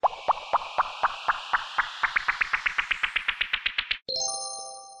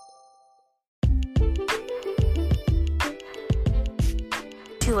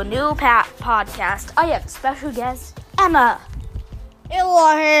a new podcast. I have a special guest, Emma.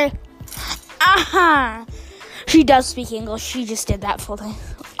 Hello. She does speak English. She just did that for the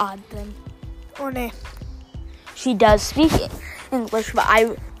odd thing. Oh, no. She does speak English,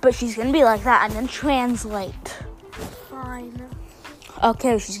 but she's gonna be like that and then translate. Fine.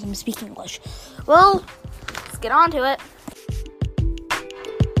 Okay, she's gonna speak English. Well, let's get on to it.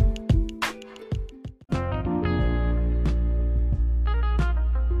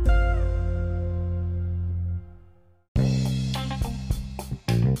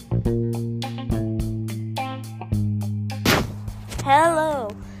 Hello.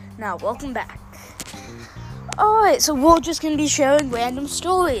 Now, welcome back. Alright, so we're just going to be sharing random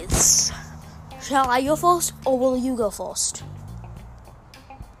stories. Shall I go first, or will you go first?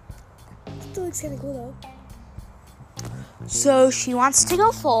 Still looks kind of cool, though. So, she wants to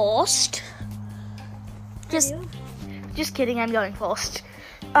go first. Just kidding, I'm going first.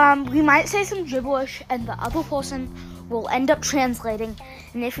 We might say some gibberish, and the other person will end up translating.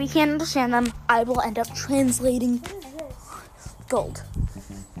 And if we can't understand them, I will end up translating. What is this? Gold.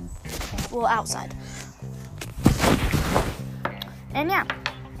 Well, outside. And yeah.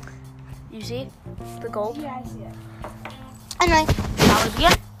 You see the gold? Yeah, I see it. Anyway, shall we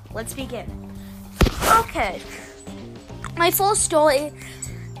begin? Let's begin. Okay. My first story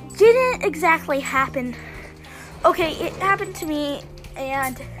didn't exactly happen. Okay, it happened to me,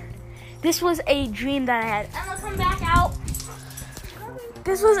 and this was a dream that I had. Emma, come back out.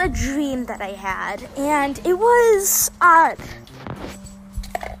 This was a dream that I had, and it was odd.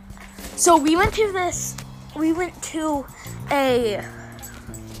 So we went to a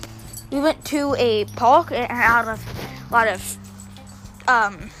park and had a lot of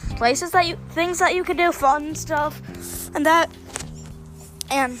places things that you could do, fun stuff, and that.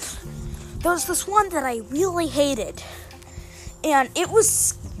 And there was this one that I really hated, and it was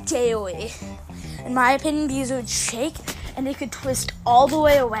scary, in my opinion, because it would shake and it could twist all the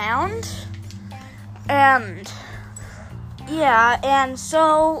way around, and yeah, and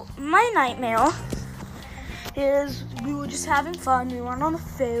so my nightmare is we were just having fun. We went on a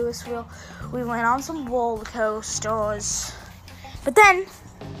Ferris wheel. We went on some roller coasters. But then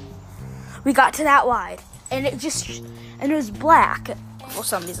we got to that ride, and it was black for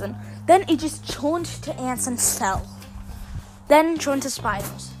some reason. Then it just turned to ants and fell. Then turned to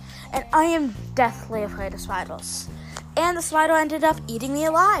spiders. And I am deathly afraid of spiders. And the spider ended up eating me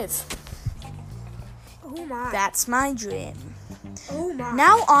alive. Oh, my. That's my dream. Oh, my.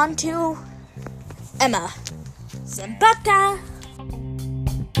 Now on to Emma. Zambata.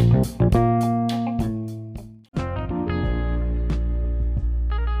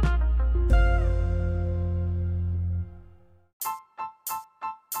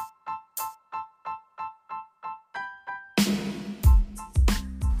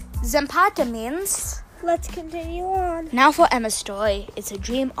 Zampata means... Let's continue on. Now for Emma's story. It's a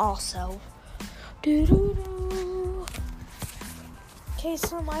dream also. Doo-doo-doo. Okay,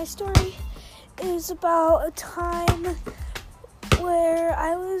 so my story is about a time where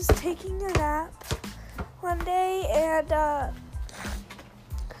I was taking a nap one day, and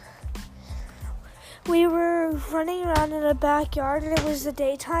we were running around in a backyard, and it was the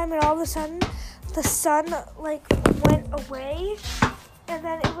daytime, and all of a sudden the sun went away, and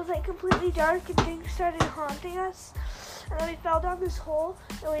then it was completely dark, and things started haunting us, and then we fell down this hole,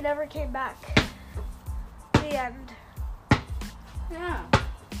 and we never came back. The end. Yeah.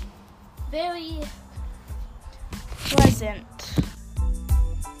 Very pleasant.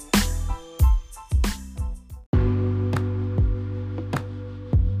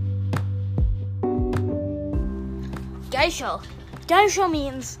 Geisha. Geisha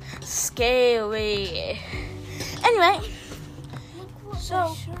means scary. Anyway,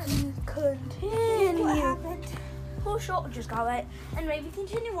 so continue. What happened? Oh, sure, just got it. Anyway, we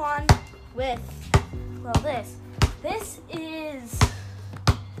continue on with, this. This is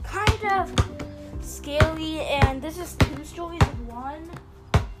kind of scary, and this is two stories in one,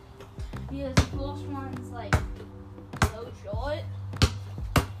 because the first one's so short,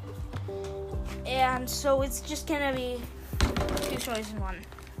 and so it's just gonna be two stories in one.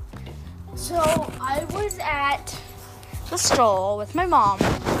 So I was at the store with my mom.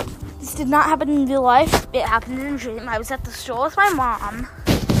 This did not happen in real life, it happened in a dream. I was at the store with my mom,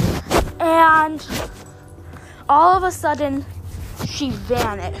 and all of a sudden she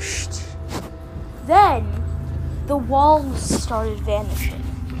vanished. Then the walls started vanishing.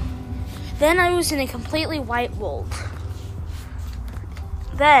 Then I was in a completely white world.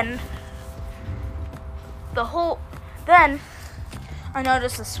 Then I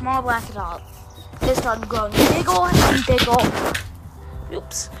noticed a small black dot. It started growing bigger and bigger.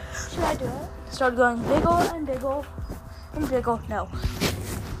 Oops. Should I do it? Started going bigger and bigger and bigger. No.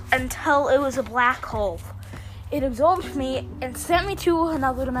 Until it was a black hole. It absorbed me and sent me to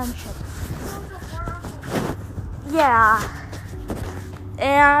another dimension. Yeah.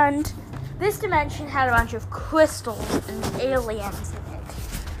 And this dimension had a bunch of crystals and aliens in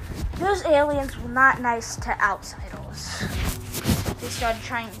it. Those aliens were not nice to outsiders. They started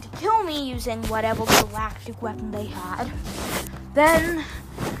trying to kill me using whatever galactic weapon they had. Then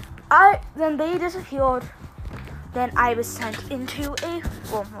they disappeared. Then I was sent into a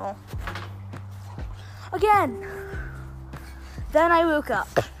wormhole. Again. Then I woke up.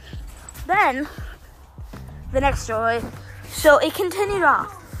 Then, the next story. So it continued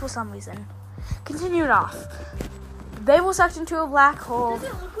off for some reason. Continued off. They were sucked into a black hole. Does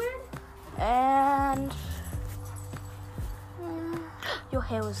it look weird? And your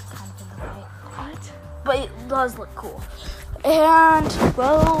hair was kind of in the way. What? But it does look cool. And,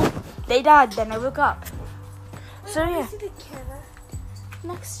 well, they died. Then I woke up. So, yeah. See the camera?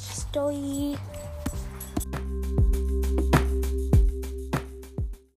 Next story.